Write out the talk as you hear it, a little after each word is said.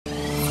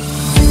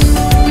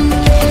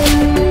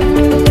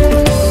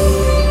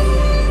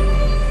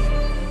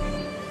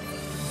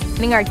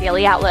reviewing our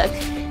daily outlook.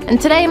 And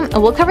today,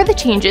 we'll cover the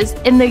changes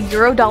in the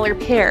euro-dollar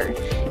pair.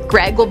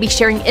 Greg will be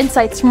sharing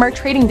insights from our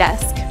trading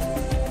desk.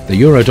 The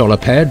euro-dollar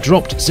pair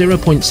dropped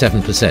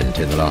 0.7%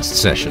 in the last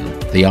session.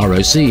 The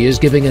ROC is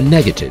giving a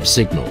negative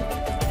signal.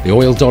 The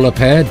oil-dollar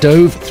pair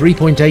dove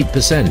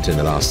 3.8% in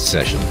the last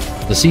session.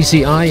 The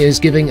CCI is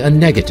giving a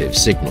negative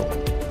signal.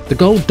 The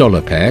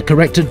gold-dollar pair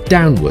corrected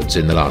downwards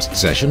in the last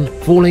session,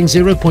 falling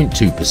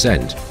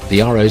 0.2%.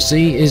 The ROC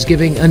is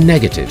giving a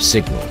negative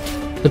signal.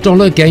 The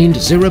dollar gained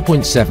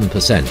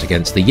 0.7%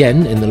 against the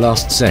yen in the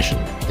last session.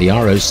 The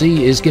ROC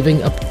is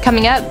giving a...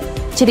 Coming up,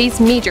 today's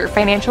major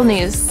financial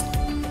news.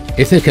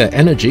 Ithaca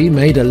Energy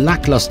made a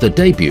lackluster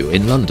debut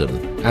in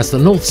London as the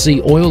North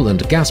Sea oil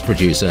and gas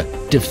producer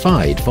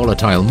defied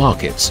volatile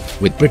markets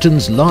with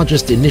Britain's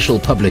largest initial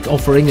public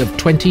offering of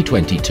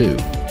 2022.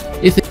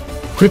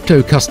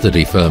 Crypto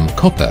custody firm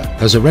Copper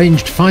has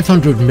arranged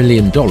 $500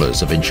 million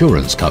of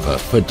insurance cover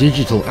for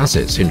digital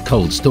assets in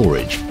cold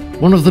storage,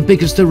 one of the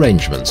biggest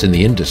arrangements in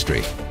the industry.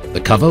 The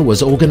cover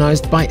was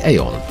organised by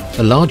Aon,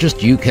 the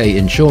largest UK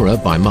insurer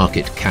by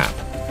market cap.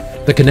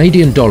 The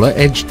Canadian dollar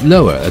edged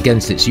lower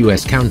against its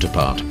US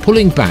counterpart,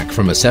 pulling back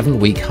from a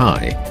 7-week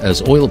high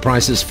as oil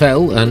prices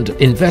fell and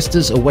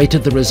investors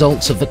awaited the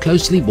results of the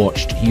closely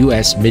watched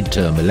US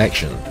midterm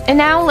election. And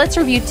now let's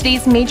review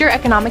today's major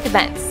economic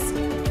events.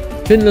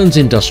 Finland's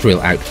industrial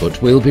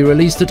output will be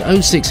released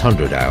at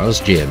 0600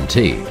 hours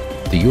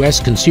GMT. The US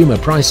Consumer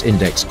Price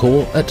Index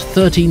core at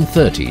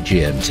 1330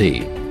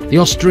 GMT. The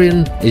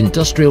Austrian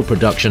industrial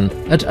production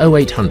at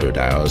 0800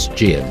 hours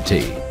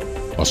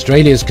GMT.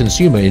 Australia's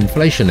consumer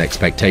inflation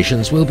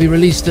expectations will be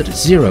released at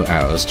 0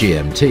 hours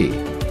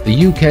GMT.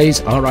 The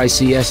UK's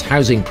RICS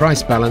housing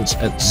price balance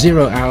at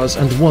 0 hours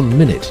and 1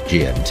 minute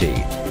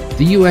GMT.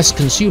 The US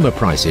Consumer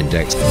Price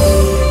Index